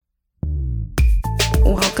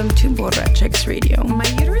Welcome to Borrachix Radio. My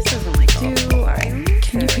uterus doesn't like Can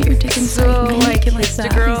you put your dick inside me? like Can kiss the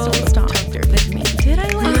that? girl. Please don't stop. Talk dirty to me. Did I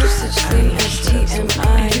like No such thing as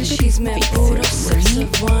TMI. She's met Buddha, sips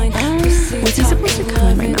of wine. Was he supposed to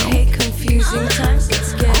come in right now? Hate confusing times.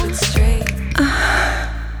 Let's get it straight.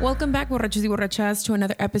 Welcome back, borrachos y borrachas, to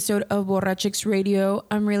another episode of Borrachix Radio.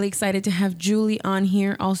 I'm really excited to have Julie on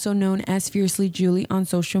here, also known as Fiercely Julie on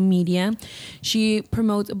social media. She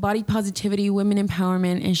promotes body positivity, women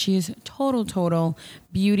empowerment, and she is total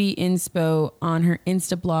beauty inspo on her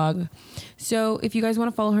Insta blog. So if you guys want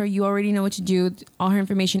to follow her, you already know what to do. All her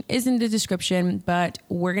information is in the description, but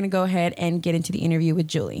we're going to go ahead and get into the interview with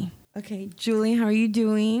Julie. Okay, Julie, how are you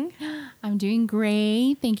doing? I'm doing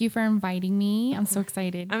great. Thank you for inviting me. I'm so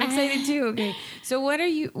excited. I'm excited too. Okay. So what do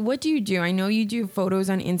you do? I know you do photos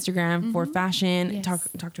on Instagram for fashion. Yes.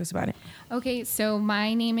 Talk to us about it. Okay, so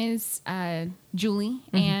my name is Julie,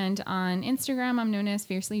 and on Instagram I'm known as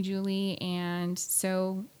Fiercely Julie, and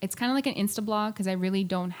so it's kind of like an Insta blog because I really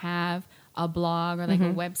don't have a blog or like a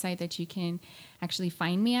website that you can actually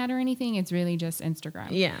find me at or anything. It's really just Instagram.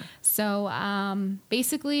 Yeah. So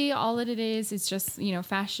basically all that it is just,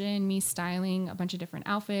 fashion, me styling a bunch of different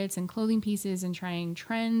outfits and clothing pieces and trying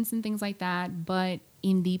trends and things like that, but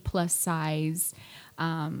in the plus size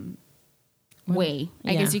way,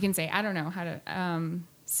 I guess you can say. I don't know how to.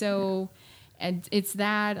 So and it's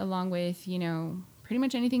that along with, pretty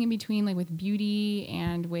much anything in between, like with beauty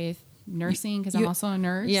and with nursing, because I'm also a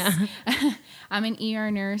nurse. Yeah. I'm an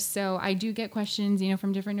ER nurse, so I do get questions,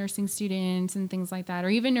 from different nursing students and things like that, or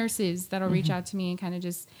even nurses that'll reach out to me and kind of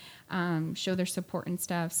just show their support and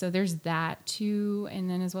stuff. So there's that too, and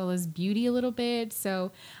then as well as beauty a little bit.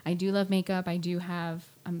 So I do love makeup. I do have,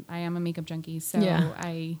 I am a makeup junkie, so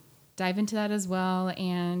I dive into that as well.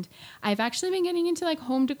 And I've actually been getting into like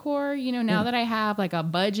home decor, now that I have like a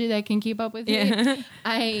budget that can keep up with it.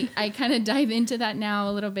 I kind of dive into that now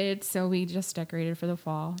a little bit. So we just decorated for the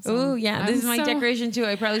fall. So Oh yeah, this is my decoration too.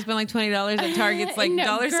 I probably spent like $20 at Target's like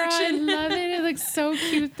dollar girl, section. I love it. It looks so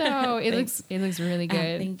cute though. It looks really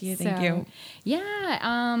good. Thank you.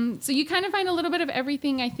 Yeah. So you kind of find a little bit of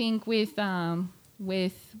everything, I think, with my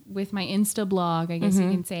Insta blog, I guess you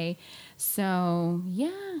can say. So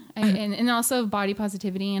yeah, and also body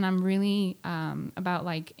positivity, and I'm really about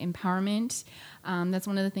like empowerment. That's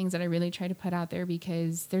one of the things that I really try to put out there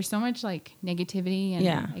because there's so much like negativity and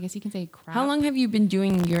I guess you can say crap. How long have you been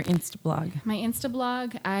doing your Insta blog? My Insta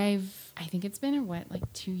blog, I think it's been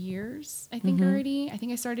 2 years, I think already. I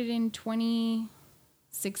think I started in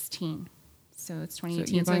 2016. So it's 2018.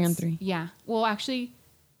 So you're going on 3. Yeah. Well, actually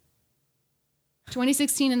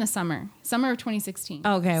 2016 in the summer of 2016.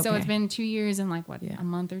 Okay. So it's been 2 years and a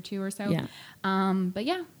month or two or so. Yeah. But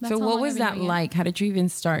yeah. That's So how what long was I've been that doing it. like? How did you even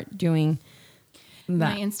start doing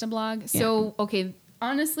that? My Insta blog. So, okay.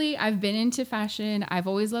 Honestly, I've been into fashion. I've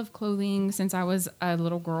always loved clothing since I was a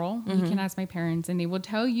little girl. You can ask my parents and they will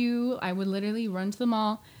tell you I would literally run to the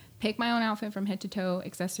mall, pick my own outfit from head to toe,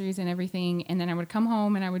 accessories and everything. And then I would come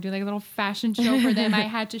home and I would do like a little fashion show for them. I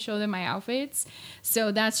had to show them my outfits.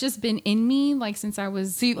 So that's just been in me since I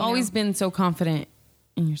was. So you've always been so confident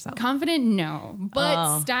in yourself. Confident? No.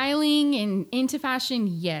 But styling and into fashion,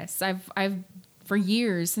 yes. I've for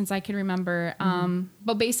years since I can remember.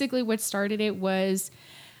 But basically what started it was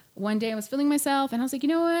one day I was feeling myself and I was like, you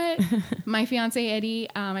know what? My fiance, Eddie,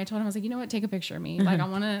 I told him, I was like, you know what? Take a picture of me. I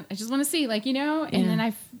just want to see, and then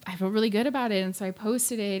I felt really good about it. And so I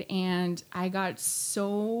posted it and I got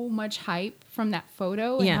so much hype from that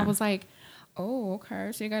photo. And I was like, oh,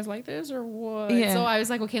 okay. So you guys like this or what? Yeah. So I was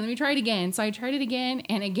like, okay, let me try it again. So I tried it again.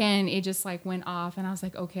 And again, it just went off. And I was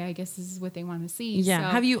like, okay, I guess this is what they want to see. Yeah. So,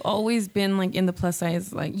 Have you always been in the plus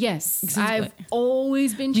size? Yes. I've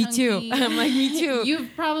always been Me chunky. too. I'm like, me too. You've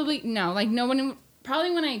probably, no, no one,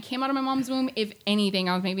 probably when I came out of my mom's womb, if anything,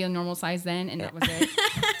 I was maybe a normal size then. And that was it.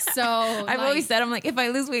 So I've always said, I'm like, if I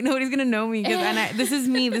lose weight, nobody's going to know me. Because this is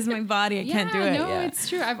me. This is my body. I can't do it. No, it's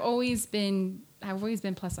true. I've always been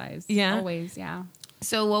plus size. Yeah. Always. Yeah.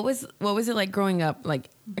 So what was it like growing up?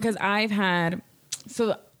 Because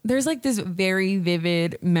there's this very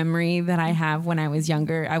vivid memory that I have when I was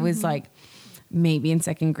younger. I was maybe in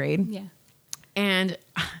second grade. Yeah.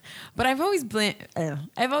 But I've always been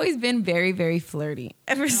very, very flirty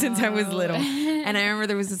ever since I was little. And I remember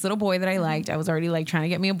there was this little boy that I liked. I was already trying to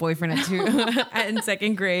get me a boyfriend in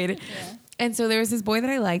second grade. Yeah. And so there was this boy that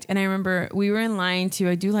I liked. And I remember we were in line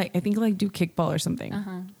to do kickball or something.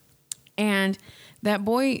 And that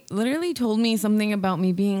boy literally told me something about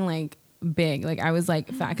me being big. I was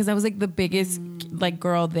fat because I was the biggest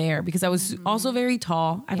girl there because I was also very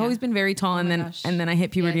tall. I've always been very tall, and then I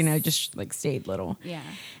hit puberty and I just stayed little. Yeah.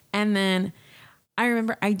 And then I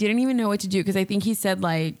remember I didn't even know what to do because I think he said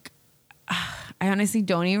like, I honestly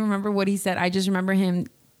don't even remember what he said. I just remember him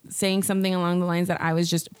saying something along the lines that I was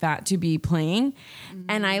just fat to be playing.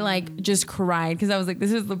 And I like just cried because I was like,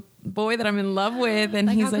 this is the boy that I'm in love with. And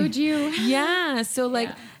Like, he's how like, could you? yeah. So like,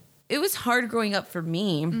 Yeah. it was hard growing up for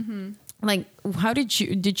me. Like, how did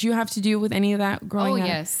you have to deal with any of that growing up?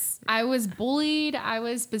 Oh, yes. I was bullied.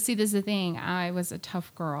 But see, this is the thing. I was a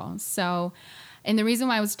tough girl. So, and the reason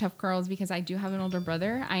why I was a tough girl is because I do have an older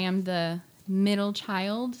brother. I am the middle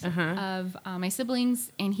child of my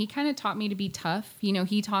siblings, and he kind of taught me to be tough. You know,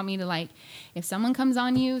 he taught me to like, if someone comes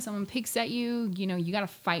on you, someone picks at you, you know, you got to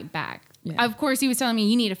fight back. Yeah. Of course, he was telling me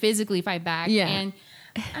you need to physically fight back. Yeah. And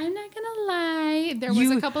I'm not going to lie. There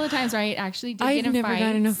was a couple of times where I actually did get in I've never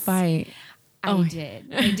got in a fight. I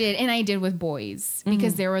did. And I did with boys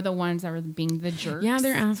because they were the ones that were being the jerks. Yeah,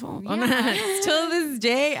 they're assholes. Yeah. Till this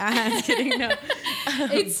day, I'm kidding. No.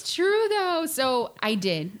 It's true though. So I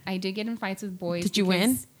did get in fights with boys. Did you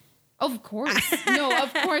win? Of course. No,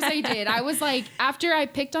 of course I did. I was like, after I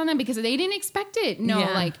picked on them because they didn't expect it. No,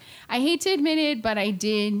 Yeah. like I hate to admit it, but I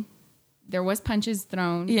did. There was punches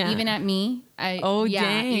thrown, even at me.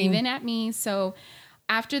 Dang. Even at me. So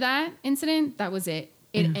after that incident, that was it.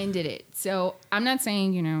 It ended it. So I'm not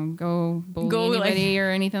saying, you know, go bully anybody or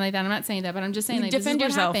anything like that. I'm not saying that, but I'm just saying like defend this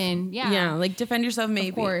is yourself. what happened. Yeah. Yeah, like defend yourself maybe.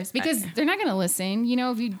 Of course, because they're not going to listen. You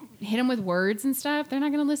know, if you hit them with words and stuff, they're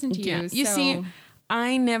not going to listen to you. Yeah. You So- see,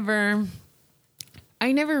 I never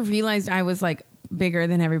realized I was like bigger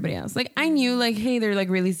than everybody else. Like I knew like, hey, they're like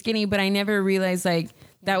really skinny, but I never realized like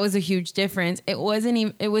that was a huge difference. It wasn't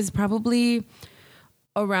even, it was probably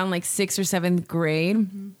around like 6th or 7th grade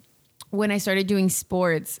when I started doing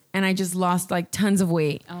sports and I just lost like tons of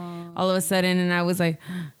weight all of a sudden. And I was like,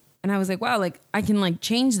 wow, like I can like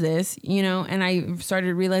change this, you know? And I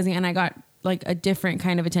started realizing, and I got like a different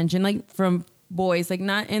kind of attention, like from boys, like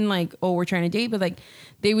not in like, oh, we're trying to date, but like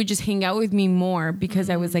they would just hang out with me more because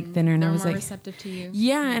I was like thinner and They're I was more like receptive to you.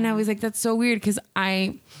 Yeah. And I was like, that's so weird. Cause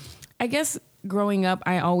I guess growing up,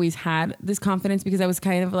 I always had this confidence because I was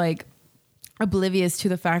kind of like oblivious to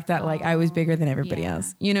the fact that like I was bigger than everybody yeah.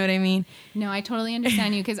 else. You know what I mean? No, I totally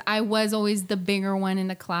understand you because I was always the bigger one in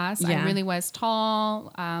the class. Yeah. I really was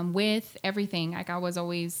tall, with everything. Like I was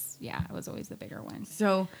always the bigger one.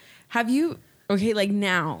 So have you, okay, like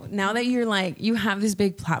now that you're like, you have this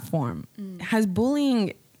big platform, has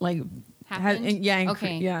bullying like Happened?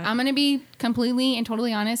 Okay. Yeah. I'm going to be completely and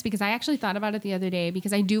totally honest because I actually thought about it the other day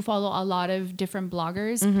because I do follow a lot of different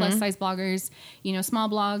bloggers, plus size bloggers, you know, small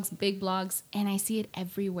blogs, big blogs, and I see it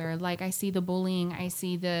everywhere. Like I see the bullying, I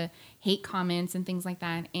see the hate comments and things like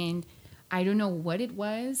that. And I don't know what it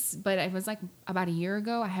was, but it was like about a year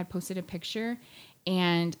ago, I had posted a picture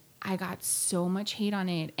and I got so much hate on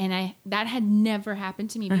it. And that had never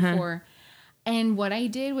happened to me before. And what I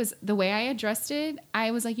did was the way I addressed it,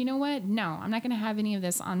 I was like, you know what? No, I'm not going to have any of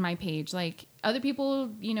this on my page. Like other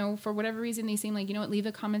people, you know, for whatever reason, they seem like, you know what, leave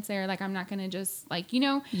the comments there. Like, I'm not going to just like, you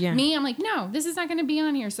know, me, I'm like, no, this is not going to be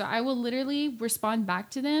on here. So I will literally respond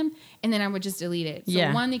back to them and then I would just delete it.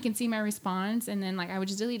 So one, they can see my response and then like, I would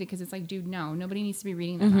just delete it because it's like, dude, no, nobody needs to be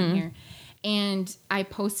reading that on here. And I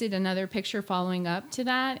posted another picture following up to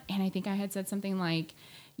that. And I think I had said something like,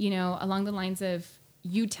 you know, along the lines of,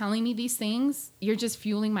 you telling me these things, you're just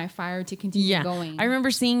fueling my fire to continue going. I remember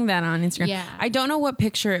seeing that on Instagram. Yeah. I don't know what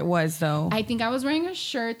picture it was though. I think I was wearing a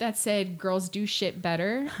shirt that said girls do shit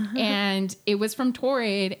better. And it was from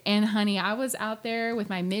Torrid. And honey, I was out there with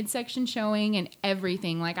my midsection showing and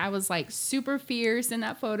everything. Like I was like super fierce in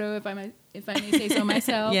that photo, if I may say so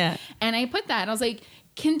myself. Yeah. And I put that. I was like,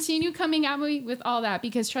 continue coming at me with all that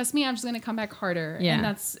because trust me, I'm just going to come back harder. Yeah. And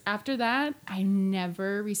that's after that, I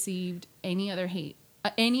never received any other hate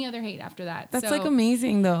after that. That's So, like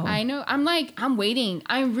amazing though. I know. I'm like, I'm waiting.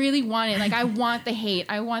 I really want it. Like, I want the hate.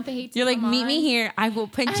 I want the hate to You're like, come meet on. me here. I will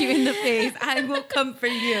punch you in the face. I will come for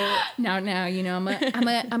you. Now, you know,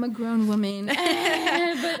 I'm a grown woman, but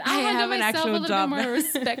I have an myself actual a little job bit more now.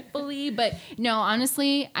 respectfully. But no,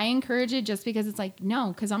 honestly, I encourage it just because it's like,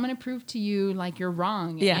 no, because I'm going to prove to you like you're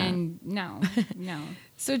wrong. Yeah. And no.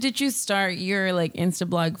 So did you start your like Insta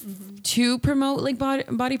blog to promote like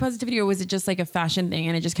body positivity, or was it just like a fashion thing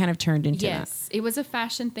and it just kind of turned into Yes, it was a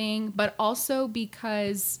fashion thing, but also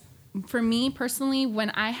because for me personally,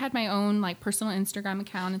 when I had my own like personal Instagram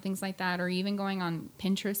account and things like that, or even going on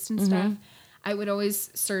Pinterest and stuff, I would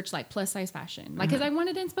always search like plus size fashion, like because I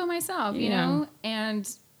wanted to inspo myself, you know, and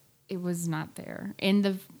it was not there. And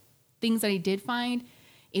the things that I did find,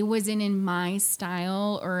 it wasn't in my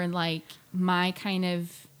style or in like my kind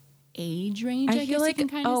of age range. I feel like you can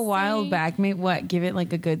kind of a while say. back, maybe give it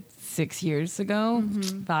like a good 6 years ago,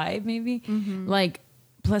 5 maybe. Like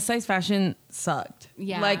plus size fashion sucked.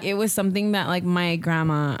 Yeah. Like it was something that like my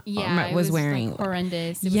grandma It was wearing. like,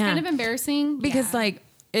 horrendous. It was Yeah. kind of embarrassing Because like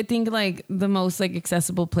I think like the most like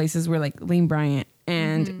accessible places were like Lane Bryant,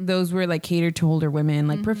 and those were like catered to older women,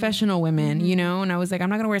 like professional women, you know. And I was like, I'm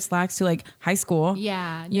not gonna wear slacks to like high school.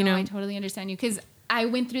 Yeah, you know. I totally understand you, because I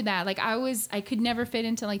went through that. Like I could never fit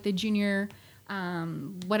into like the junior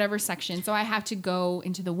whatever section, so I have to go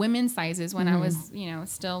into the women's sizes when I was, you know,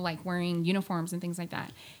 still like wearing uniforms and things like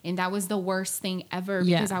that. And that was the worst thing ever,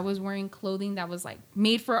 because I was wearing clothing that was like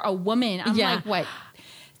made for a woman. I'm like, what,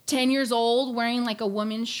 10 years old wearing like a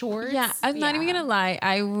woman's shorts? Yeah, I'm not even gonna lie.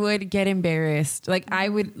 I would get embarrassed. Like I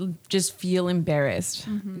would just feel embarrassed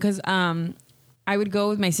because I would go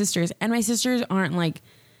with my sisters, and my sisters aren't like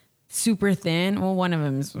super thin. Well, one of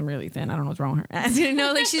them is really thin. I don't know what's wrong with her. You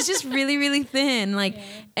know, like she's just really, really thin. Like,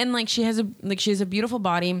 and like she has a beautiful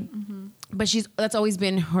body, but that's always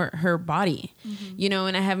been her body, you know.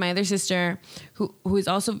 And I have my other sister who is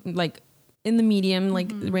also like in the medium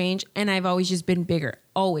like range, and I've always just been bigger.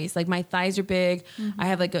 Always, like my thighs are big. I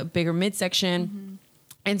have like a bigger midsection,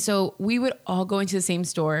 and so we would all go into the same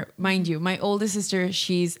store. Mind you, my oldest sister,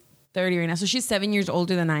 she's 30 right now, so she's 7 years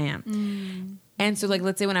older than I am. And so, like,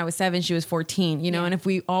 let's say when I was 7, she was 14, you know, and if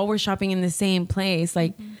we all were shopping in the same place,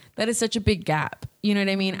 like, that is such a big gap. You know what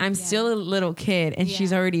I mean? I'm still a little kid, and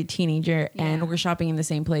she's already a teenager, and we're shopping in the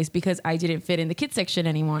same place because I didn't fit in the kids section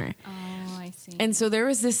anymore. Oh, I see. And so there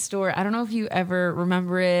was this store. I don't know if you ever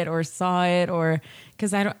remember it or saw it, or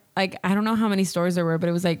because I don't know how many stores there were, but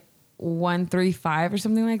it was like 135 or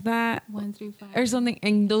something like that. 1 through 5 or something,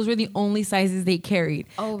 and those were the only sizes they carried.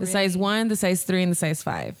 Oh, the size really? 1, the size 3, and the size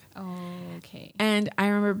 5. Oh, okay. And I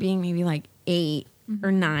remember being maybe like 8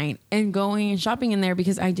 or 9 and going and shopping in there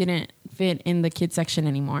because I didn't fit in the kids section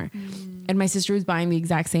anymore. And my sister was buying the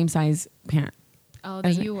exact same size pant. Oh,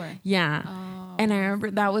 that you were. Yeah. Oh. And I remember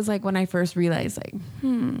that was like when I first realized like,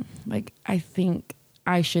 like I think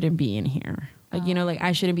I shouldn't be in here. Like, you know, like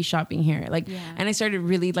I shouldn't be shopping here. Like, and I started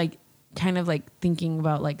really like kind of like thinking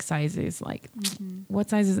about like sizes, like what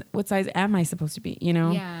size am I supposed to be, you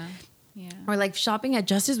know? Yeah. Yeah. Or like shopping at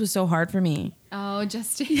Justice was so hard for me. Oh,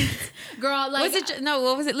 Justice. Girl, like.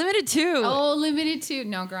 What was it? Limited 2. Oh, limited 2.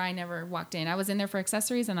 No, girl, I never walked in. I was in there for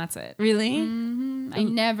accessories and that's it. Really? I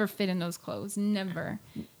never fit in those clothes. Never.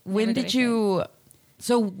 When Never did I fit. you,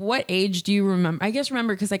 so what age do you remember? I guess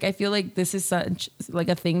remember, because like I feel like this is such like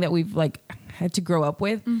a thing that we've like had to grow up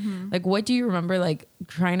with. Like what do you remember like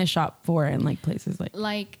trying to shop for in like places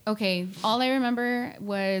like Okay, all I remember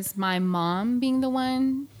was my mom being the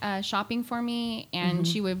one shopping for me, and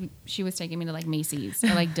she was taking me to like Macy's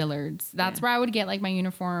or like Dillard's. That's where I would get like my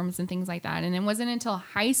uniforms and things like that. And it wasn't until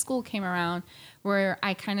high school came around where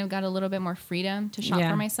I kind of got a little bit more freedom to shop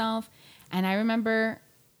for myself. And I remember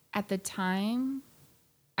at the time,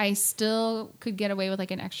 I still could get away with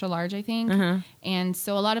like an extra large, I think. And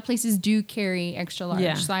so a lot of places do carry extra large.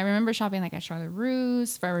 Yeah. So I remember shopping like at Charlotte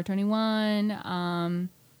Russe, Forever 21. I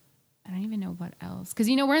don't even know what else. Because,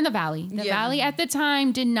 you know, we're in the Valley. The Valley at the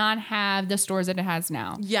time did not have the stores that it has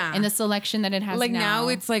now. Yeah. And the selection that it has like now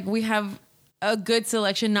it's like we have a good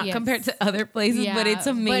selection, not compared to other places, but it's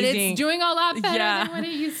amazing. But it's doing a lot better than what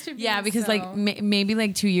it used to be. Yeah, because like maybe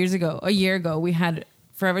like a year ago, we had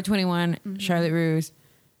Forever 21, Charlotte Russe.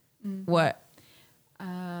 What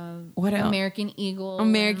else? American Eagle.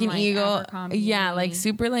 American and, like, Eagle. Abercrombie. Yeah, like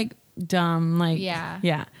super like dumb. Like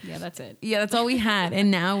Yeah, that's it. Yeah, that's all we had.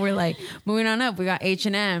 And now we're like moving on up. We got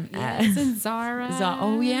H&M. Yes, and Zara.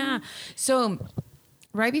 Oh yeah. So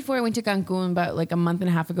right before I went to Cancun, about like a month and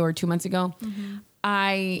a half ago or 2 months ago,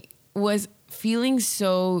 I was feeling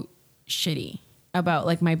so shitty about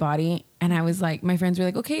like my body, and I was like, my friends were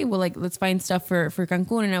like, okay, well, like let's find stuff for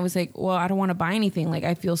Cancun, and I was like, well, I don't want to buy anything, like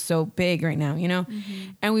I feel so big right now, you know.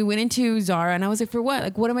 And we went into Zara, and I was like, for what?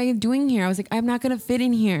 Like, what am I doing here? I was like, I'm not gonna fit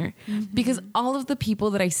in here because all of the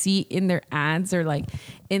people that I see in their ads or like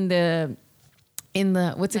in the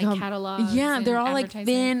what's it Like called, catalogs, yeah, they're all like advertising.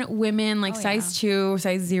 thin women, like size 2 or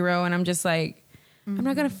size 0, and I'm just like, I'm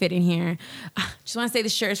not gonna fit in here. Just want to say the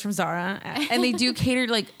shirt is from Zara, and they do cater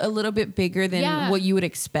like a little bit bigger than what you would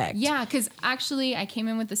expect. Yeah, because actually I came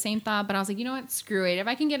in with the same thought, but I was like, you know what? Screw it. If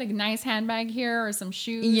I can get a nice handbag here or some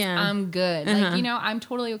shoes, I'm good. Like, you know, I'm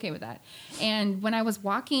totally okay with that. And when I was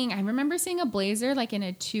walking, I remember seeing a blazer like in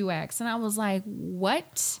a 2X, and I was like,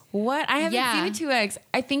 what? What? I haven't seen a 2X.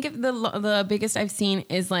 I think if the biggest I've seen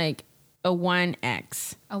is like a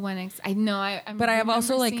 1X. A 1X. I know. But I have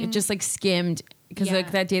also like just like skimmed because Yeah.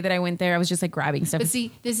 like that day that I went there, I was just like grabbing stuff. But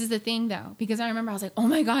see, this is the thing though, because I remember I was like, oh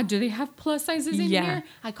my God, do they have plus sizes in Yeah. here?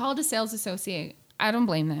 I called a sales associate. I don't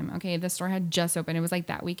blame them. Okay. The store had just opened. It was like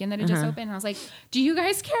that weekend that it just opened. And I was like, do you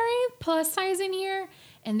guys carry plus size in here?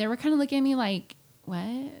 And they were kind of looking at me like,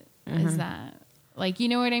 what is that? Like, you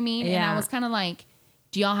know what I mean? And Yeah. I was kind of like,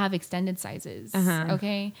 do y'all have extended sizes?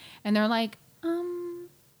 Okay. And they're like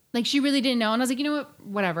she really didn't know. And I was like, you know what?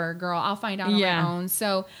 Whatever, girl. I'll find out on Yeah. my own.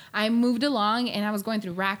 So I moved along and I was going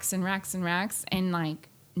through racks and racks and racks and like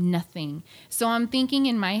nothing. So I'm thinking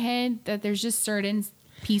in my head that there's just certain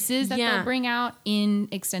pieces that Yeah. they'll bring out in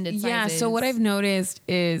extended sizes. Yeah. So what I've noticed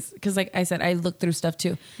is, because like I said, I look through stuff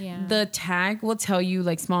too. Yeah. The tag will tell you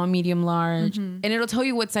like small, medium, large, and it'll tell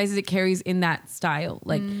you what sizes it carries in that style.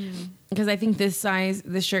 Like, because I think this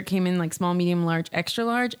shirt came in like small, medium, large, extra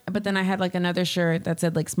large, but then I had like another shirt that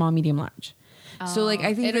said like small, medium, large. So like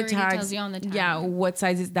I think It the already tags, tells you on the tag. yeah, what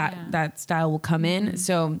sizes that Yeah. that style will come in.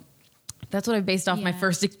 So that's what I based off my Yeah.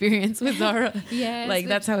 first experience with Zara. Yes, like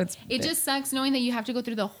that's how it's. It just sucks knowing that you have to go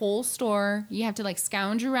through the whole store. You have to like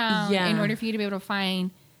scrounge around Yeah. in order for you to be able to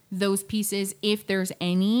find those pieces, if there's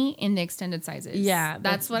any, in the extended sizes. Yeah,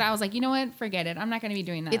 That's what I was like, you know what? Forget it. I'm not going to be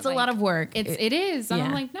doing that. It's a Like, lot of work. It is. And I'm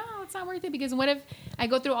yeah. like, no, it's not worth it, because what if I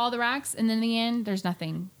go through all the racks and then in the end there's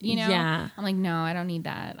nothing, you know? Yeah. I'm like, no, I don't need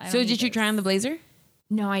that. I So don't did need you this. try on the blazer?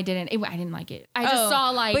 No, I didn't. I didn't like it. I just saw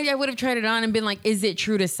like, but I would have tried it on and been like, is it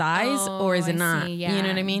true to size or is it I not? see, You know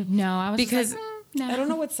what I mean? No, I was because just like, no. I don't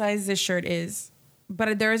know what size this shirt is,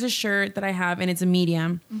 but there is a shirt that I have and it's a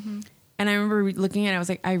medium. And I remember looking at it, I was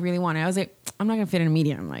like, I really want it. I was like, I'm not gonna fit in a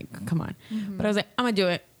medium. Like, come on. But I was like, I'm gonna do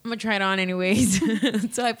it. I'm gonna try it on anyways.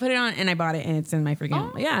 So I put it on and I bought it and it's in my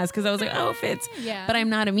freaking it's because I was like, oh, it fits. Yeah. But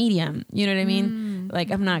I'm not a medium. You know what I mean?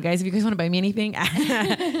 Like I'm not, guys. If you guys want to buy me anything,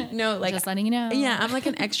 no, like Just letting you know. Yeah, I'm like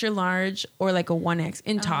an extra large or like a 1X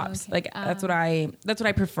in tops. okay. Like that's what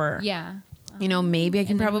I prefer. Yeah. You know, maybe I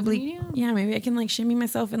can And then with probably medium? maybe I can like shimmy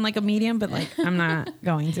myself in like a medium, but like I'm not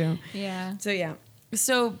going to. Yeah. So yeah.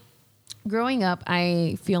 So growing up,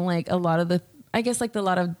 I feel like a lot of a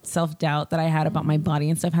lot of self-doubt that I had about my body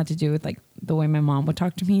and stuff had to do with like the way my mom would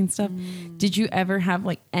talk to me and stuff. Did you ever have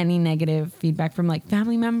like any negative feedback from like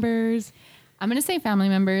family members? I'm going to say family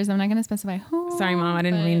members. I'm not going to specify who. Sorry, Mom, I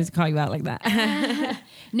didn't mean to call you out like that.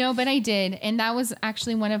 No, but I did. And that was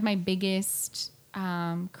actually one of my biggest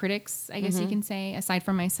critics, I guess you can say, aside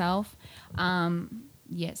from myself.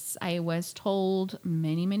 Yes, I was told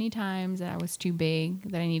many, many times that I was too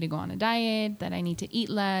big, that I need to go on a diet, that I need to eat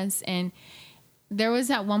less. And there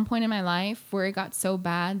was at one point in my life where it got so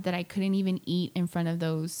bad that I couldn't even eat in front of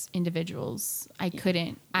those individuals. I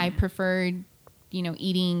couldn't. I preferred,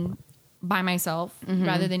 eating by myself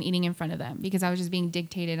rather than eating in front of them, because I was just being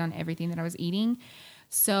dictated on everything that I was eating.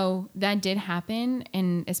 So that did happen.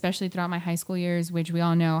 And especially throughout my high school years, which we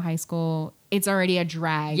all know high school, it's already a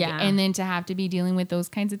drag. Yeah. And then to have to be dealing with those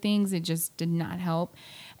kinds of things, it just did not help.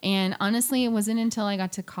 And honestly, it wasn't until I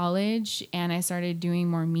got to college and I started doing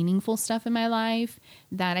more meaningful stuff in my life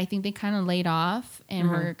that I think they kind of laid off and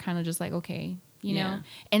were kind of just like, okay, you know?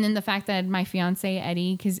 And then the fact that my fiance,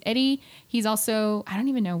 Eddie, because Eddie, he's also, I don't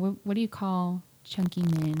even know, what do you call chunky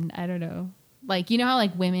men? I don't know. Like, you know how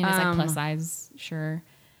like women is like plus size? Sure.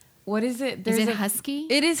 What is it? Is it husky?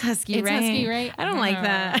 It is husky, It's right? husky, right? I don't like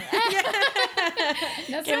that.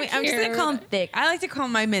 That's I'm just gonna call him thick. I like to call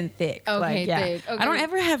my men thick. Okay, like, yeah. thick. Okay. I don't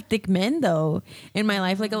ever have thick men though in my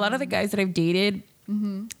life. Like a lot of the guys that I've dated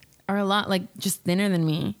are a lot like just thinner than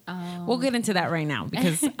me. We'll get into that right now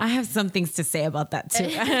because I have some things to say about that too.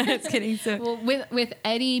 Just kidding. So Well, with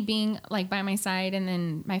Eddie being like by my side and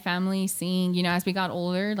then my family seeing, as we got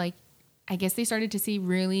older, like I guess they started to see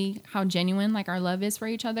really how genuine like our love is for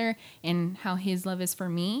each other and how his love is for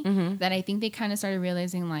me, that I think they kind of started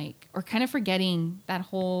realizing like, or kind of forgetting that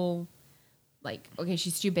whole like, okay,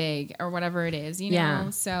 she's too big or whatever it is, you know? Yeah.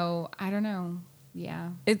 So I don't know. Yeah.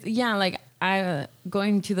 it's like I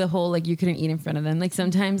going to the whole like you couldn't eat in front of them. Like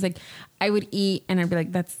sometimes like I would eat and I'd be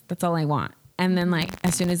like that's all I want. And then like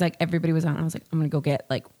as soon as like everybody was on, I was like I'm gonna go get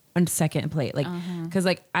like a second plate, like because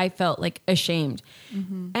like I felt like ashamed.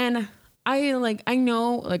 And I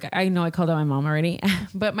know I called out my mom already,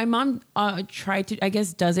 but my mom tried to, I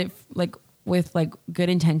guess, does it like with like good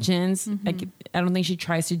intentions. Like I don't think she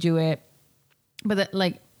tries to do it, but that,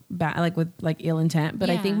 like bad, like with like ill intent.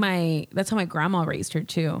 But I think that's how my grandma raised her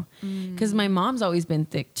too, because my mom's always been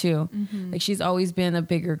thick too. Like she's always been a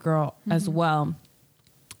bigger girl as well,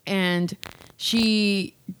 and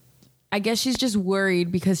I guess she's just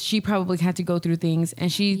worried because she probably had to go through things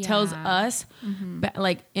and she tells us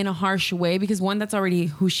like in a harsh way because one, that's already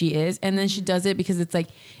who she is. And then she does it because it's like,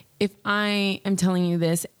 if I am telling you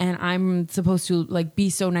this and I'm supposed to like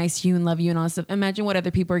be so nice to you and love you and all this stuff, imagine what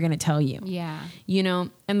other people are going to tell you. Yeah. You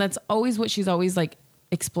know, and that's always what she's always like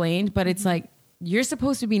explained, but it's like, you're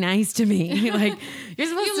supposed to be nice to me. Like, you're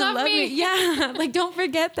supposed You to love love me. me. Yeah. Like, don't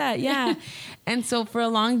forget that. Yeah. And so for a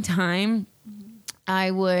long time,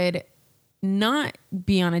 I would not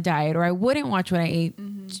be on a diet, or I wouldn't watch what I ate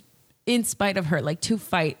in spite of her, like to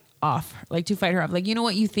fight her off. Like, you know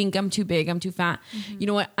what? You think I'm too big, I'm too fat. You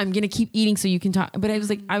know what? I'm going to keep eating so you can talk. But I was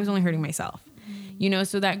like, I was only hurting myself, you know?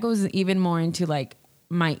 So that goes even more into like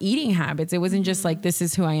my eating habits. It wasn't just like, this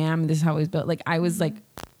is who I am, this is how I was built. Like, I was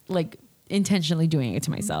like intentionally doing it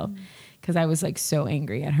to myself because I was like so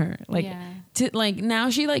angry at her. Like, to like, now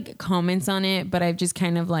she like comments on it, but I've just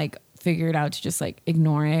kind of like figured out to just like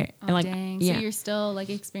ignore it. Oh, And like, dang. yeah. So you're still like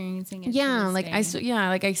experiencing it. to Yeah, this like day.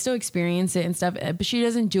 I still experience it and stuff, but she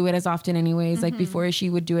doesn't do it as often anyways. Like before, she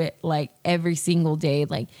would do it like every single day.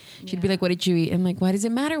 Like she'd be like, "What did you eat?" I'm like, "Why does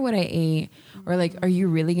it matter what I ate?" Or like, "Are you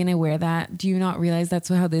really gonna wear that? Do you not realize that's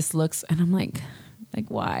how this looks?" And I'm like,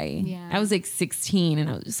 why? Yeah. I was like 16 and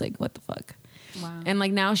I was just like, what the fuck? Wow. And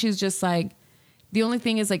like now she's just like, the only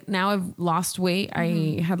thing is like now I've lost weight.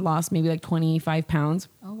 I had lost maybe like 25 pounds.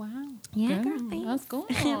 Oh wow. Yeah, Good. girl, thanks. That's cool.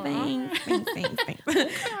 Thanks.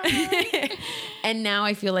 And now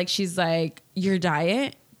I feel like she's like, your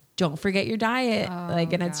diet, don't forget your diet.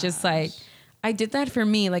 Like, and it's just like, I did that for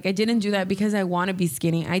me. Like, I didn't do that because I want to be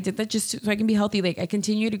skinny. I did that just so I can be healthy. Like, I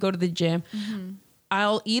continue to go to the gym.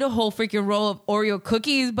 I'll eat a whole freaking roll of Oreo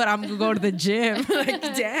cookies, but I'm gonna go to the gym. Like,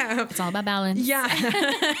 damn. It's all about balance. Yeah.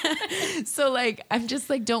 So like, I'm just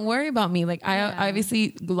like, don't worry about me. Like I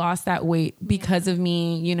obviously lost that weight because of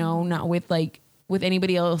me, you know, not with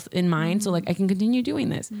anybody else in mind. So like I can continue doing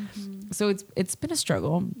this. So it's been a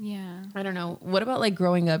struggle. Yeah. I don't know. What about like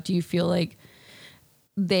growing up? Do you feel like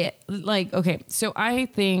okay, so I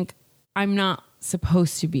think I'm not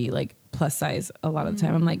supposed to be like plus size a lot of the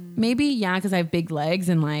time. I'm like, maybe, yeah, because I have big legs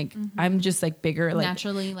and like I'm just like bigger, like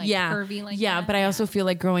Naturally, like curvy like yeah, that. but I also feel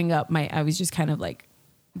like growing up I was just kind of like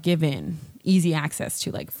given easy access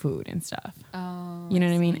to like food and stuff. Oh. You know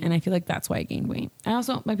what I mean? And I feel like that's why I gained weight. I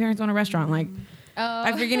also, my parents own a restaurant. Like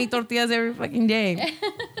I freaking eat tortillas every fucking day.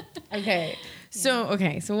 Okay. So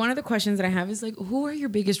one of the questions that I have is like, who are your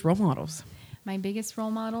biggest role models? My biggest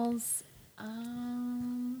role models.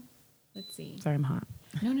 Let's see. Sorry, I'm hot.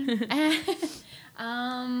 No.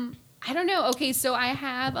 I don't know. Okay, so I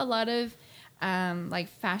have a lot of like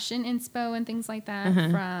fashion inspo and things like that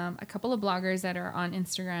from a couple of bloggers that are on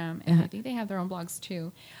Instagram, and I think they have their own blogs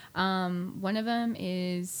too. One of them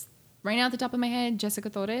is right now at the top of my head, Jessica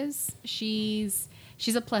Torres. She's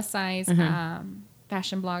a plus size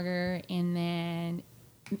fashion blogger, and then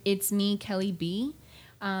it's me, Kelly B.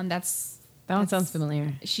 That one sounds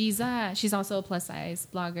familiar. She's also a plus size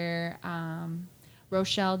blogger.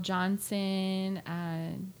 Rochelle Johnson.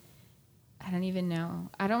 I don't even know.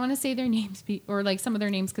 I don't want to say their names or like some of their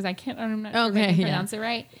names because I'm not sure if I can pronounce it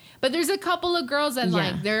right. But there's a couple of girls that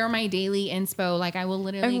like they're my daily inspo. Like I will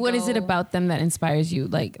literally. And what is it about them that inspires you?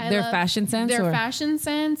 Like their fashion sense, their fashion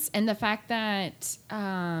sense, and the fact that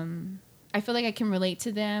I feel like I can relate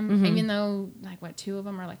to them, even though like two of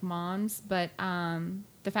them are like moms, but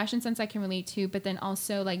the fashion sense I can relate to. But then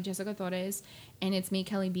also like Jessica Torres and It's Me,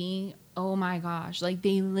 Kelly B. Oh my gosh, like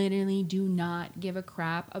they literally do not give a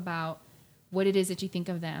crap about what it is that you think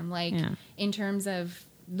of them. Like in terms of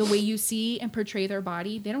the way you see and portray their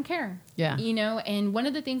body, they don't care. Yeah. You know, and one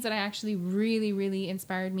of the things that I actually really, really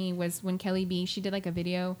inspired me was when Kelly B, she did like a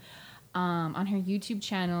video on her YouTube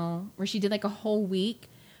channel where she did like a whole week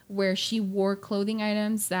where she wore clothing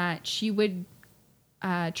items that she would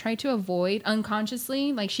try to avoid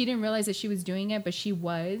unconsciously. Like she didn't realize that she was doing it, but she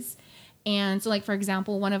was. And so like, for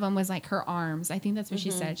example, one of them was like her arms. I think that's what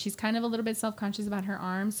she said. She's kind of a little bit self-conscious about her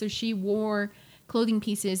arms. So she wore clothing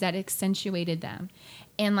pieces that accentuated them.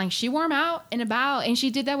 And like she wore them out and about. And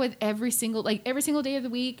she did that with every single day of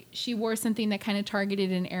the week. She wore something that kind of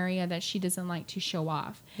targeted an area that she doesn't like to show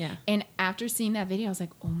off. Yeah. And after seeing that video, I was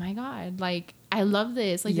like, oh my God, like I love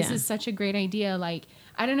this. Like this is such a great idea. Like,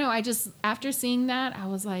 I don't know. After seeing that, I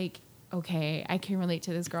was like, okay, I can relate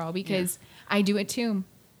to this girl because I do it too.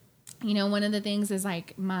 You know, one of the things is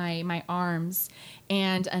like my arms,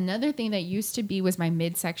 and another thing that used to be was my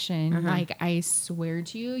midsection. Like I swear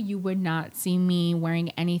to you, you would not see me wearing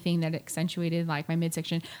anything that accentuated like my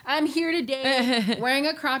midsection. I'm here today wearing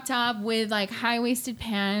a crop top with like high-waisted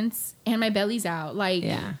pants and my belly's out. Like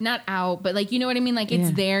not out, but like, you know what I mean? Like it's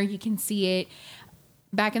there, you can see it.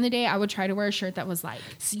 Back in the day, I would try to wear a shirt that was like,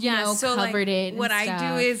 so like, covered it. What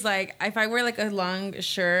I do is like, if I wear like a long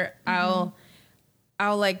shirt,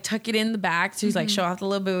 I'll like tuck it in the back to like show off the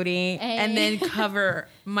little booty, and then cover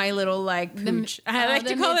my little like pooch. I like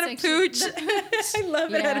to call it a pooch. I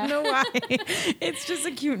love it. I don't know why. It's just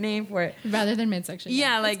a cute name for it. Rather than midsection.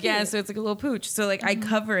 Yeah, like so it's like a little pooch. So like I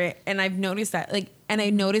cover it, and I've noticed that and I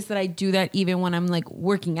noticed that I do that even when I'm like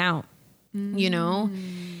working out, you know,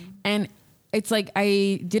 and it's like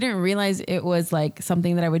I didn't realize it was like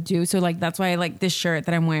something that I would do. So like that's why I like this shirt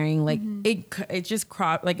that I'm wearing. Like it just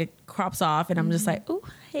crops off, and I'm just like, oh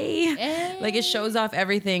hey, like it shows off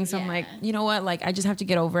everything. So I'm like, you know what? Like I just have to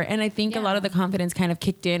get over it. And I think a lot of the confidence kind of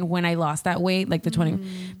kicked in when I lost that weight, like the 20,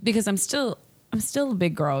 because I'm still a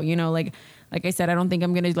big girl, you know, like I said, I don't think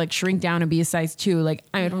I'm going to like shrink down and be a size 2. Like,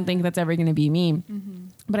 I don't think that's ever going to be me,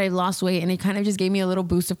 but I lost weight, and it kind of just gave me a little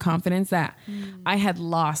boost of confidence that I had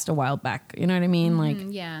lost a while back. You know what I mean? Like,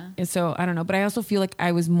 and so I don't know, but I also feel like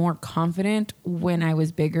I was more confident when I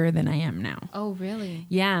was bigger than I am now. Oh, really?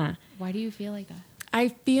 Yeah. Why do you feel like that? I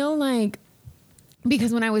feel like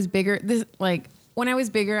because when I was bigger, when I was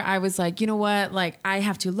bigger, I was like, you know what? Like, I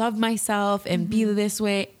have to love myself and be this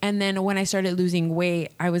way. And then when I started losing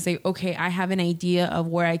weight, I was like, okay, I have an idea of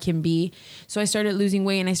where I can be. So I started losing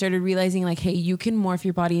weight, and I started realizing like, hey, you can morph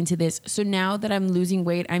your body into this. So now that I'm losing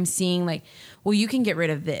weight, I'm seeing like, well, you can get rid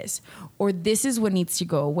of this, or this is what needs to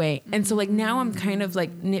go away. And so like now I'm kind of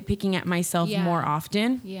like nitpicking at myself more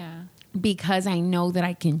often. Yeah. Because I know that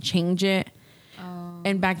I can change it.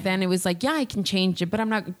 And back then it was like, yeah, I can change it, but I'm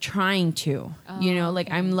not trying to, you know, like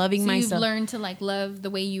I'm loving myself. You've learned to like love the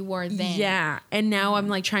way you were then. Yeah. And now I'm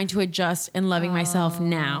like trying to adjust and loving myself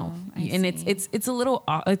now. And it's a little,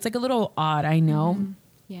 it's like a little odd. I know.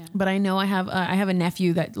 Yeah. But I know I have a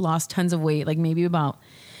nephew that lost tons of weight, like maybe about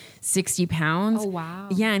 60 pounds. Oh, wow.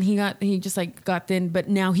 Yeah. And he just like got thin, but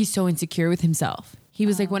now he's so insecure with himself. He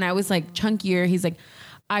was like, when I was like chunkier, he's like,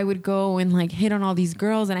 I would go and like hit on all these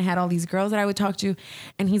girls, and I had all these girls that I would talk to.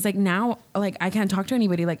 And he's like, now, like, I can't talk to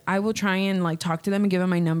anybody. Like, I will try and like talk to them and give them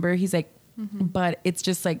my number. He's like, but it's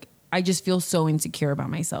just like, I just feel so insecure about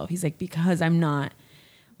myself. He's like, because I'm not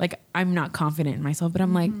confident in myself. But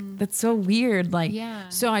I'm like, that's so weird. Like,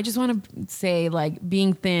 so I just want to say, like,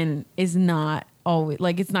 being thin is not always,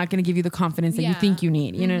 like, it's not going to give you the confidence that you think you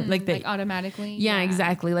need, you know, like automatically. Yeah,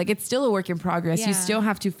 exactly. Like, it's still a work in progress. You still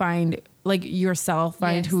have to find like yourself,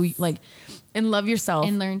 find who like, and love yourself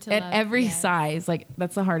and learn to at love, every size. Like,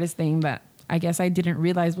 that's the hardest thing that I guess I didn't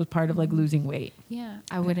realize was part of like losing weight. Yeah.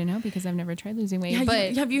 I wouldn't know because I've never tried losing weight. Yeah,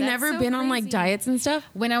 but have you never been on like diets and stuff?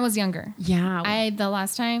 When I was younger. Yeah. The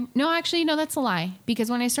last time, no, that's a lie.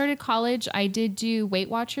 Because when I started college, I did do Weight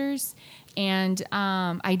Watchers, and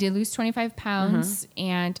I did lose 25 pounds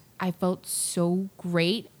and I felt so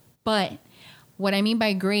great. But what I mean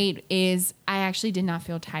by great is I actually did not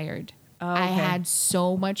feel tired. I had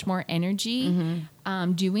so much more energy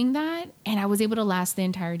doing that, and I was able to last the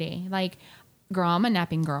entire day. Like, girl, I'm a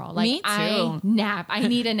napping girl. Like, me too. I nap. I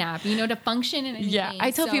need a nap, you know, to function and anything. Yeah,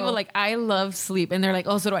 I tell people like I love sleep, and they're like,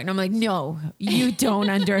 "Oh, so do I." And I'm like, "No, you don't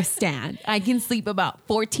understand. I can sleep about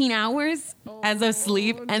 14 hours as of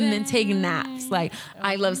sleep, and then take naps. Like,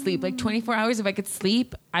 I love sleep. Like 24 hours. If I could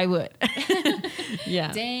sleep, I would."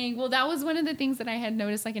 Yeah. Dang. Well, that was one of the things that I had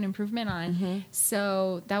noticed like an improvement on.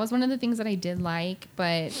 So that was one of the things that I did like,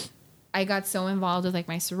 but I got so involved with like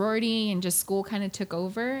my sorority, and just school kind of took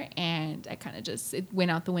over, and I kind of it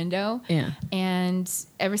went out the window. Yeah. And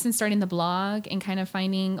ever since starting the blog and kind of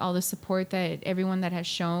finding all the support that everyone that has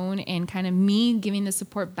shown, and kind of me giving the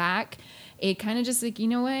support back, it kind of just like, you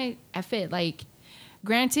know what? F it. Like,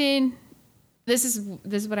 granted, this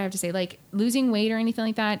is what I have to say. Like, losing weight or anything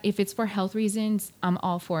like that, if it's for health reasons, I'm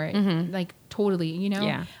all for it. Like, totally, you know?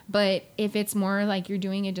 Yeah. But if it's more like you're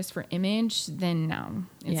doing it just for image, then no,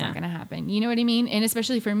 it's not going to happen. You know what I mean? And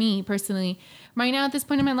especially for me personally, right now at this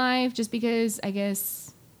point in my life, just because I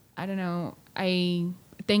guess, I don't know, I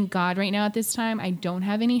thank God right now at this time, I don't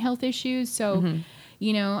have any health issues. So,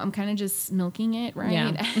 you know, I'm kind of just milking it, right?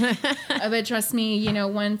 Yeah. But trust me, you know,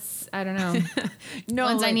 once, I don't know,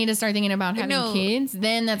 once I need to start thinking about having kids,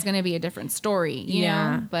 then that's going to be a different story, you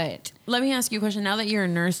know? But let me ask you a question. Now that you're a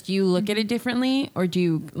nurse, do you look at it differently, or do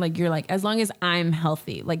you like, you're like, as long as I'm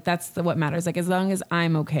healthy, like that's what matters. Like, as long as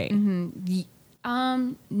I'm okay.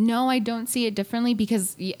 No, I don't see it differently,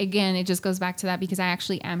 because again, it just goes back to that, because I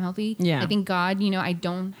actually am healthy. Yeah. I thank God, you know, I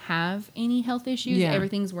don't have any health issues. Yeah.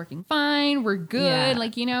 Everything's working fine. We're good. Yeah.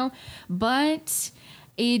 Like, you know, but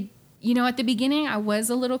it, you know, at the beginning I was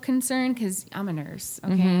a little concerned because I'm a nurse.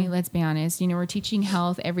 Okay. Let's be honest. You know, we're teaching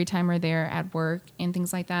health every time we're there at work and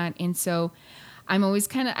things like that. And so I'm always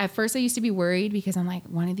kind of, at first I used to be worried because I'm like,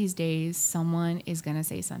 one of these days someone is going to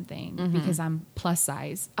say something because I'm plus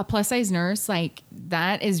size. A plus size nurse, like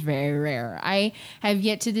that is very rare. I have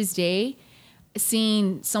yet to this day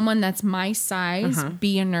seen someone that's my size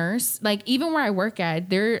be a nurse. Like even where I work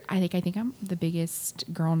at, I think I'm the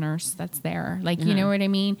biggest girl nurse that's there. Like, you know what I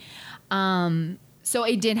mean? So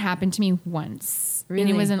it did happen to me once. Really?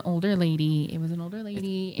 And it was an older lady. And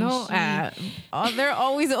they're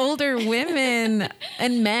always older women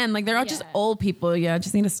and men. Like they're all just old people. Yeah,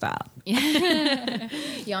 just need to stop.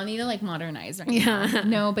 y'all need to like modernize right now.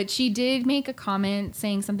 No, but she did make a comment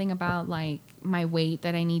saying something about like my weight,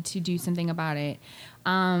 that I need to do something about it.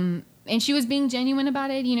 And she was being genuine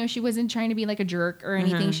about it. You know, she wasn't trying to be like a jerk or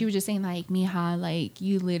anything. She was just saying like, Mija, like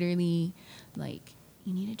you literally like,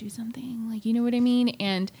 you need to do something. Like, you know what I mean?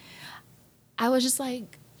 And I was just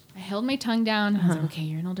like, I held my tongue down. I was like, okay,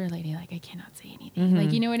 you're an older lady. Like, I cannot say anything.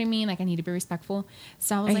 Like, you know what I mean? Like, I need to be respectful.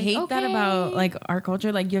 So I was like, hate that about like our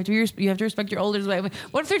culture. Like, you have to respect your elders. Like,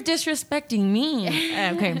 what if they're disrespecting me?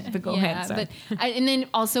 Okay, but go ahead. Sorry. But and then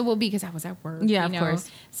also, because I was at work. Yeah, you know? of course.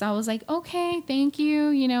 So I was like, okay, thank you.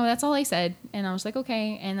 You know, that's all I said. And I was like,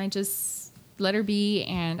 okay. And I just let her be,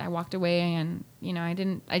 and I walked away, and you know,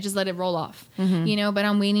 I just let it roll off, you know, but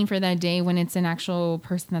I'm waiting for that day when it's an actual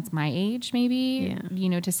person that's my age, maybe, you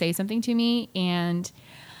know, to say something to me, and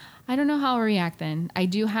I don't know how I'll react then. I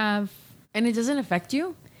do have, and it doesn't affect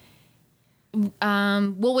you?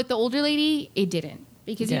 Well, with the older lady, it didn't,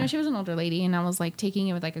 because you know, she was an older lady, and I was like taking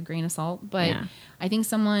it with like a grain of salt, but I think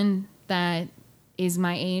someone that is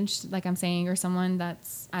my age, like I'm saying, or someone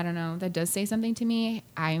that's, I don't know, that does say something to me,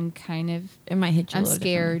 I'm kind of, it might hit you. I'm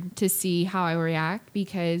scared to see how I react,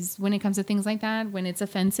 because when it comes to things like that, when it's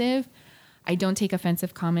offensive, I don't take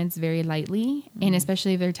offensive comments very lightly. And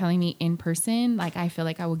especially if they're telling me in person, like I feel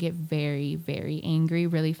like I will get very, very angry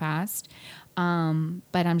really fast. But I'm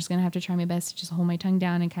just going to have to try my best to just hold my tongue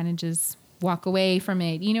down and kind of just walk away from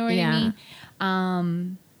it. You know what I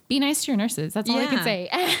mean? Be nice to your nurses. That's all I can say.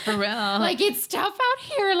 For real. Like, it's tough out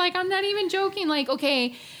here. Like, I'm not even joking. Like,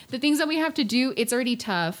 okay, the things that we have to do, it's already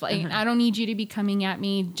tough. Like, I don't need you to be coming at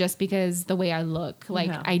me just because the way I look.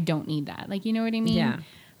 Like, I don't need that. Like, you know what I mean? Yeah.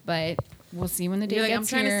 But we'll see when the day You're like,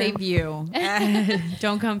 gets I'm trying here. to save you.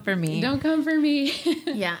 Don't come for me. Don't come for me.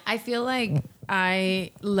 Yeah, I feel like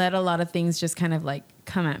I let a lot of things just kind of like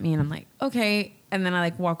come at me, and I'm like, okay, and then I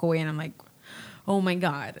like walk away, and I'm like, oh my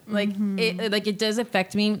God. Like it does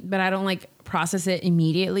affect me, but I don't like process it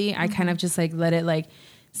immediately. I kind of just like let it like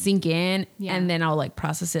sink in, and then I'll like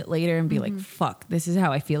process it later and be like, fuck, this is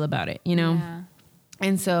how I feel about it, you know? Yeah.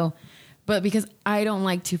 And so, but because I don't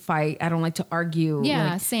like to fight, I don't like to argue.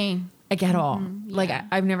 Yeah, like, same. like at all. Yeah. Like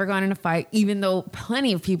I've never gone in a fight, even though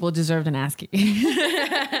plenty of people deserved an asking.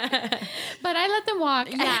 But I let them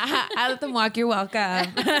walk. Yeah, I let them walk. You're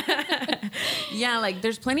welcome. Yeah, like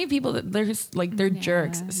there's plenty of people that they're just like they're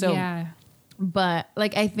jerks. So, but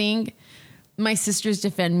like I think my sisters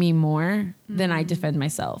defend me more than I defend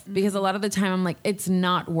myself, because a lot of the time I'm like, it's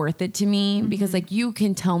not worth it to me, because like you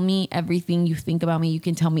can tell me everything you think about me, you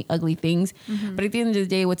can tell me ugly things, but at the end of the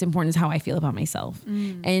day, what's important is how I feel about myself.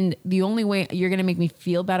 And the only way you're gonna make me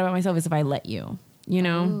feel bad about myself is if I let you. You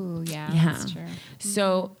know? Ooh, yeah, that's true.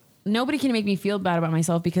 So nobody can make me feel bad about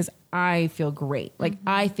myself, because I feel great. Like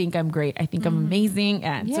I think I'm great. I think I'm amazing.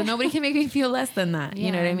 And so nobody can make me feel less than that.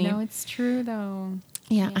 You know what I mean? No, it's true though.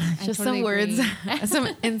 Yeah. totally Just some words, some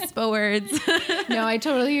inspo words. No, I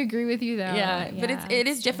totally agree with you though. Yeah. But it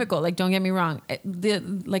is difficult. Like, don't get me wrong.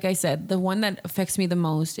 Like I said, the one that affects me the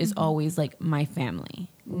most is always like my family.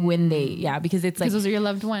 When because it's like, because those are your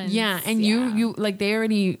loved ones. Yeah. And you like, they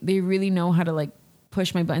really know how to like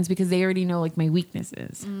push my buttons, because they already know like my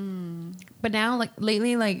weaknesses. But now like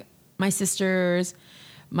lately, like my sisters,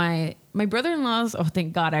 my brother-in-laws, oh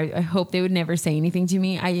thank God, I hope they would never say anything to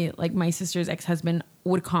me. I like my sister's ex-husband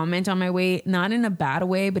would comment on my weight, not in a bad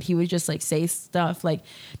way, but he would just like say stuff like,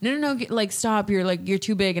 no, like stop, you're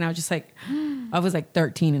too big. And I was just like, I was like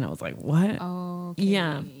 13 and I was like, what? Oh,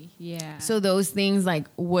 okay. Yeah. So those things like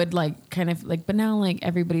would like kind of like, but now like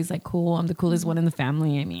everybody's like cool. I'm the coolest one in the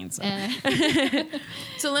family. I mean, so,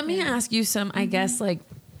 so let me ask you some, I guess like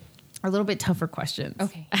a little bit tougher questions.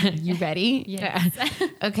 Okay. You ready? Yes.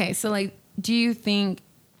 Okay. So like, do you think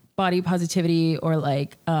body positivity or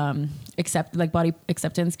like body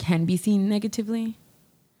acceptance can be seen negatively?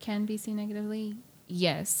 Can be seen negatively?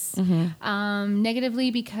 Yes.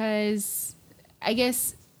 Negatively because I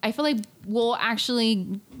guess I feel like Well,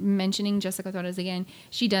 actually, mentioning Jessica Torres again,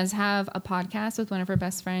 she does have a podcast with one of her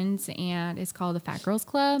best friends, and it's called the Fat Girls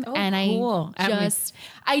Club. Oh, and cool.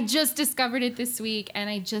 I just discovered it this week, and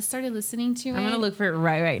I just started listening to it. I'm gonna look for it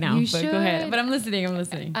right now. You But go ahead. should. But I'm listening.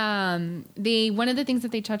 One of the things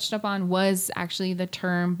that they touched up on was actually the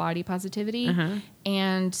term body positivity.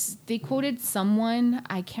 And they quoted someone,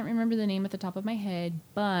 I can't remember the name at the top of my head,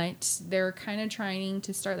 but they're kind of trying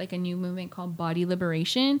to start like a new movement called body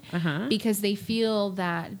liberation because they feel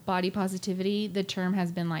that body positivity, the term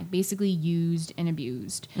has been like basically used and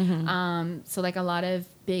abused. So like a lot of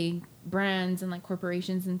big brands and like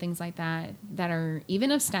corporations and things like that are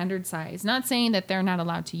even of standard size, not saying that they're not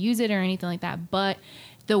allowed to use it or anything like that, but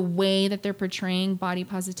the way that they're portraying body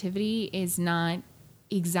positivity is not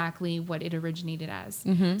exactly what it originated as.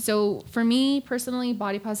 So for me personally,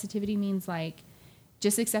 body positivity means like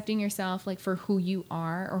just accepting yourself like for who you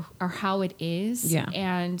are or how it is. Yeah.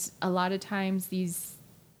 And a lot of times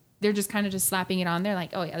they're just kind of just slapping it on there like,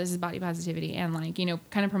 oh yeah, this is body positivity, and like, you know,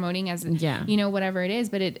 kind of promoting as you know, whatever it is,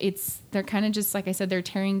 but they're kind of just, like I said, they're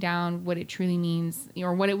tearing down what it truly means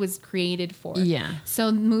or what it was created for. Yeah.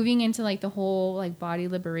 So moving into like the whole like body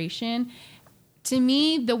liberation, to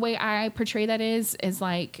me, the way I portray that is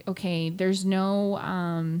like, okay, there's no,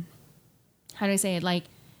 how do I say it? Like,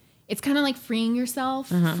 it's kind of like freeing yourself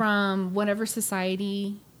from whatever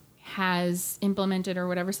society has implemented or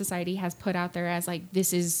whatever society has put out there as like,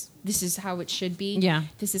 this is how it should be. Yeah.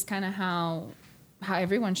 This is kind of how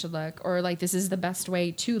everyone should look, or like, this is the best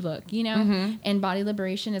way to look, you know? And body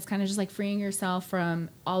liberation is kind of just like freeing yourself from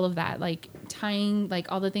all of that, like tying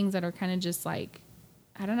like all the things that are kind of just like,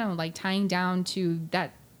 I don't know, like tying down to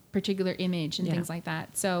that particular image and things like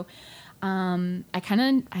that. So I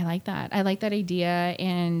like that. I like that idea.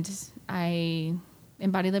 And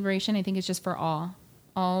in body liberation, I think it's just for all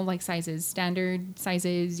like sizes, standard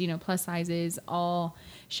sizes, you know, plus sizes, all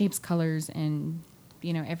shapes, colors, and,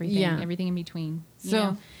 you know, everything in between.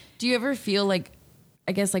 So do you ever feel like,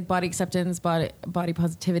 I guess like body acceptance, body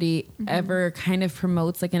positivity ever kind of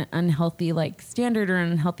promotes like an unhealthy like standard or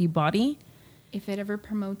an unhealthy body? If it ever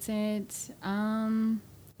promotes it,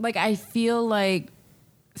 like I feel like,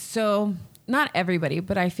 so not everybody,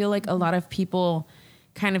 but I feel like a lot of people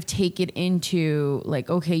kind of take it into like,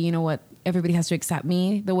 okay, you know what? Everybody has to accept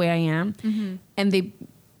me the way I am. And they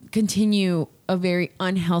continue a very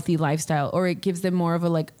unhealthy lifestyle, or it gives them more of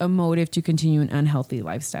a motive to continue an unhealthy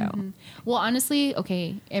lifestyle. Well, honestly,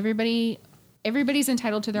 okay, everybody's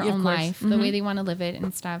entitled to their own life, the way they want to live it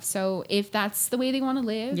and stuff. So if that's the way they want to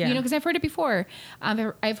live, you know, because I've heard it before.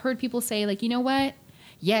 I've heard people say like, you know what?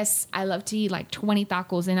 Yes, I love to eat like 20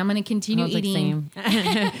 tacos, and I'm going to continue eating.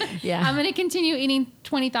 I'm going to continue eating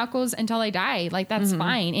 20 tacos until I die. Like, that's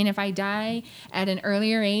fine. And if I die at an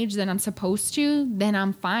earlier age than I'm supposed to, then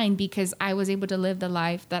I'm fine, because I was able to live the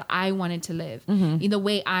life that I wanted to live, the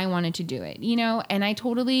way I wanted to do it, you know? And I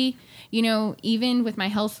totally, you know, even with my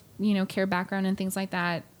health, you know, care background and things like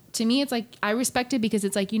that, to me, it's like, I respect it, because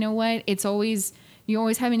it's like, you know what? You're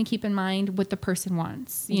always having to keep in mind what the person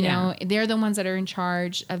wants. You know, they're the ones that are in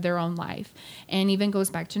charge of their own life. And even goes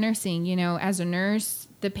back to nursing, you know, as a nurse,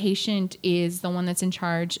 the patient is the one that's in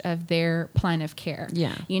charge of their plan of care.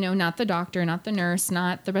 Yeah. You know, not the doctor, not the nurse,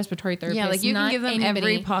 not the respiratory therapist. Yeah, like you can give them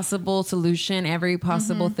every possible solution, every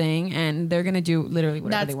possible thing, and they're going to do literally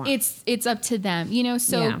whatever they want. It's up to them, you know?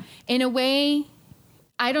 So in a way,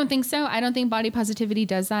 I don't think so. I don't think body positivity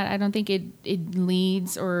does that. I don't think it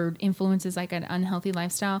leads or influences like an unhealthy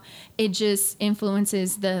lifestyle. It just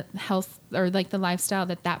influences the health or like the lifestyle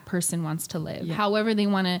that person wants to live. Yeah. However they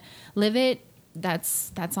want to live it,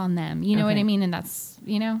 that's on them. You know what I mean? And that's,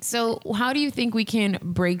 you know. So how do you think we can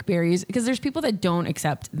break barriers? Because there's people that don't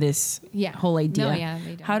accept this whole idea. No,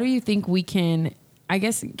 they don't. How do you think we can, I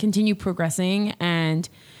guess, continue progressing and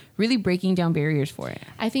really breaking down barriers for it?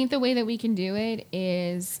 I think the way that we can do it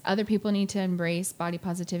is other people need to embrace body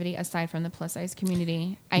positivity aside from the plus size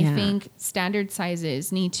community. I think standard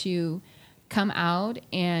sizes need to come out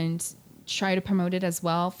and try to promote it as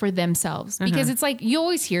well for themselves, because it's like, you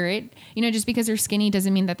always hear it, you know, just because they're skinny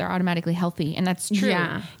doesn't mean that they're automatically healthy. And that's true,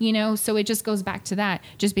 you know, so it just goes back to that.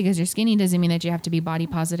 Just because you're skinny doesn't mean that you have to be body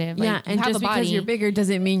positive. Like, and just because you're bigger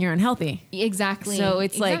doesn't mean you're unhealthy. Exactly. So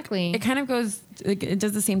it's like, it kind of goes, it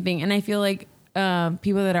does the same thing. And I feel like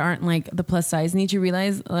people that aren't like the plus size need to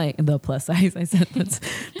realize, like the plus size, I said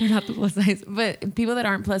they're not the plus size, but people that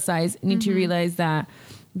aren't plus size need to realize that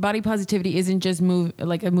body positivity isn't just a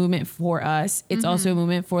movement for us. It's also a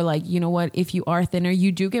movement for, like, you know what, if you are thinner,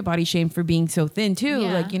 you do get body shamed for being so thin too.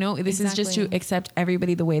 Like, you know, this is just to accept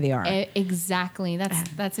everybody the way they are. Exactly.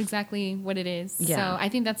 That's exactly what it is. So I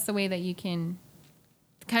think that's the way that you can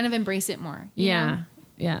kind of embrace it more. you Yeah. know?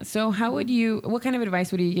 Yeah. So what kind of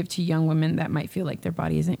advice would you give to young women that might feel like their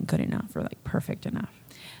body isn't good enough or like perfect enough?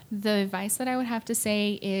 The advice that I would have to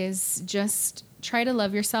say is just try to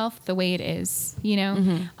love yourself the way it is, you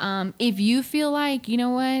know? If you feel like, you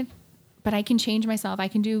know what, but I can change myself, I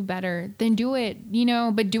can do better, then do it, you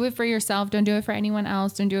know, but do it for yourself. Don't do it for anyone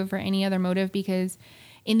else. Don't do it for any other motive, because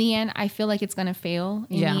in the end, I feel like it's going to fail.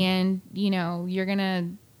 In the end, you know, you're going to,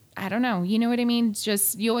 I don't know, you know what I mean?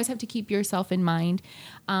 Just, you always have to keep yourself in mind.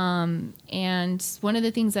 And one of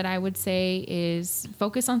the things that I would say is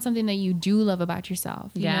focus on something that you do love about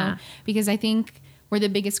yourself, you know, because I think we're the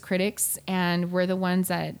biggest critics and we're the ones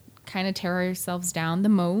that kind of tear ourselves down the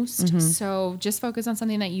most. So just focus on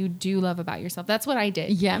something that you do love about yourself. That's what I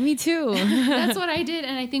did. Yeah, me too. That's what I did.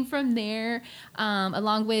 And I think from there,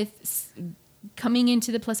 along with coming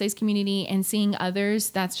into the plus size community and seeing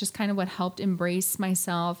others, that's just kind of what helped embrace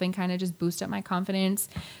myself and kind of just boost up my confidence.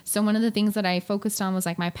 So one of the things that I focused on was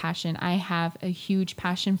like my passion. I have a huge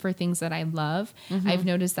passion for things that I love. I've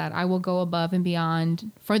noticed that I will go above and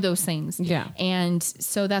beyond for those things. Yeah. And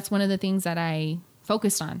so that's one of the things that I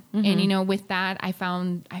focused on. And, you know, with that, I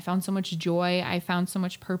found so much joy. I found so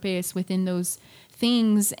much purpose within those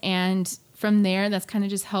things. And from there, that's kind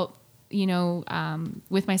of just helped, you know,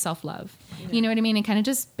 with my self-love, you know what I mean? And kind of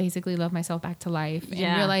just basically love myself back to life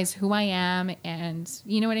and realize who I am. And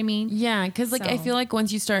you know what I mean? Yeah. Cause like, I feel like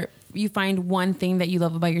once you find one thing that you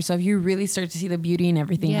love about yourself, you really start to see the beauty in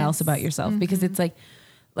everything else about yourself, because it's like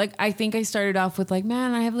I think I started off with like,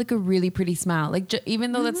 man, I have like a really pretty smile. Like,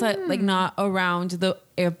 even though that's like not around the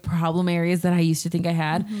problem areas that I used to think I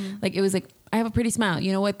had, like it was like, I have a pretty smile.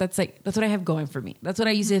 You know what? That's what I have going for me. That's what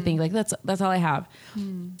I used to think. Like that's all I have.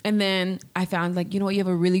 And then I found like, you know what? You have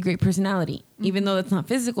a really great personality, even though that's not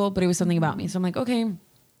physical, but it was something about me. So I'm like, okay.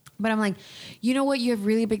 But I'm like, you know what? You have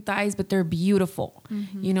really big thighs, but they're beautiful.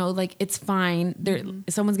 You know, like it's fine.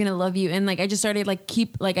 Someone's going to love you. And like, I just started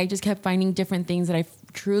I just kept finding different things that I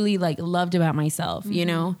truly like loved about myself, you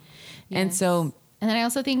know? And so. And then I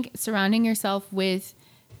also think surrounding yourself with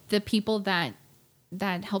the people that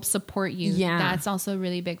help support you. That's also a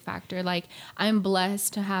really big factor. Like I'm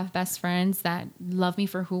blessed to have best friends that love me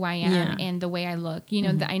for who I am and the way I look, you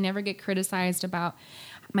know, that I never get criticized about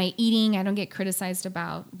my eating. I don't get criticized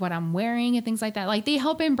about what I'm wearing and things like that. Like they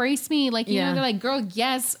help embrace me. Like, you know, they're like, girl,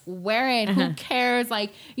 yes, wear it. Who cares?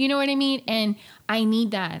 Like, you know what I mean? And I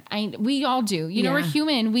need that. We all do, you know, we're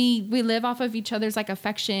human. We live off of each other's like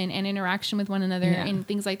affection and interaction with one another and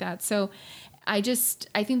things like that. So I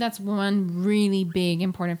think that's one really big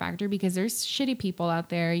important factor, because there's shitty people out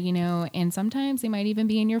there, you know, and sometimes they might even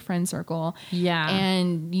be in your friend circle. Yeah.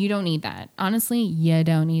 And you don't need that. Honestly, you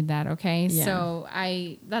don't need that. Okay. Yeah. So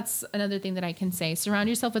that's another thing that I can say. Surround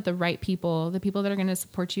yourself with the right people, the people that are going to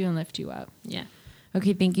support you and lift you up. Yeah.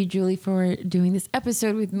 Okay. Thank you, Julie, for doing this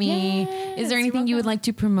episode with me. Yes, is there anything you would like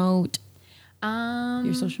to promote?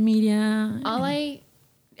 Your social media?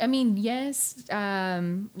 Yes.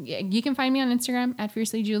 You can find me on Instagram at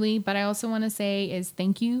Fiercely Julie, but I also want to say is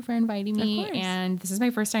thank you for inviting me. And this is my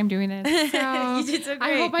first time doing this. So You did so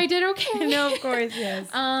great. I hope I did okay. No, of course, yes.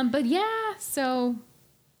 But yeah, so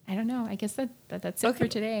I don't know. I guess that's it for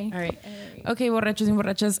today. All right. Okay, borrachos and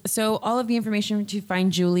borrachas. So all of the information to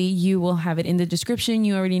find Julie, you will have it in the description.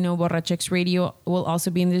 You already know Borrachex Radio will also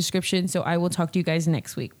be in the description. So I will talk to you guys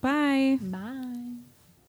next week. Bye. Bye.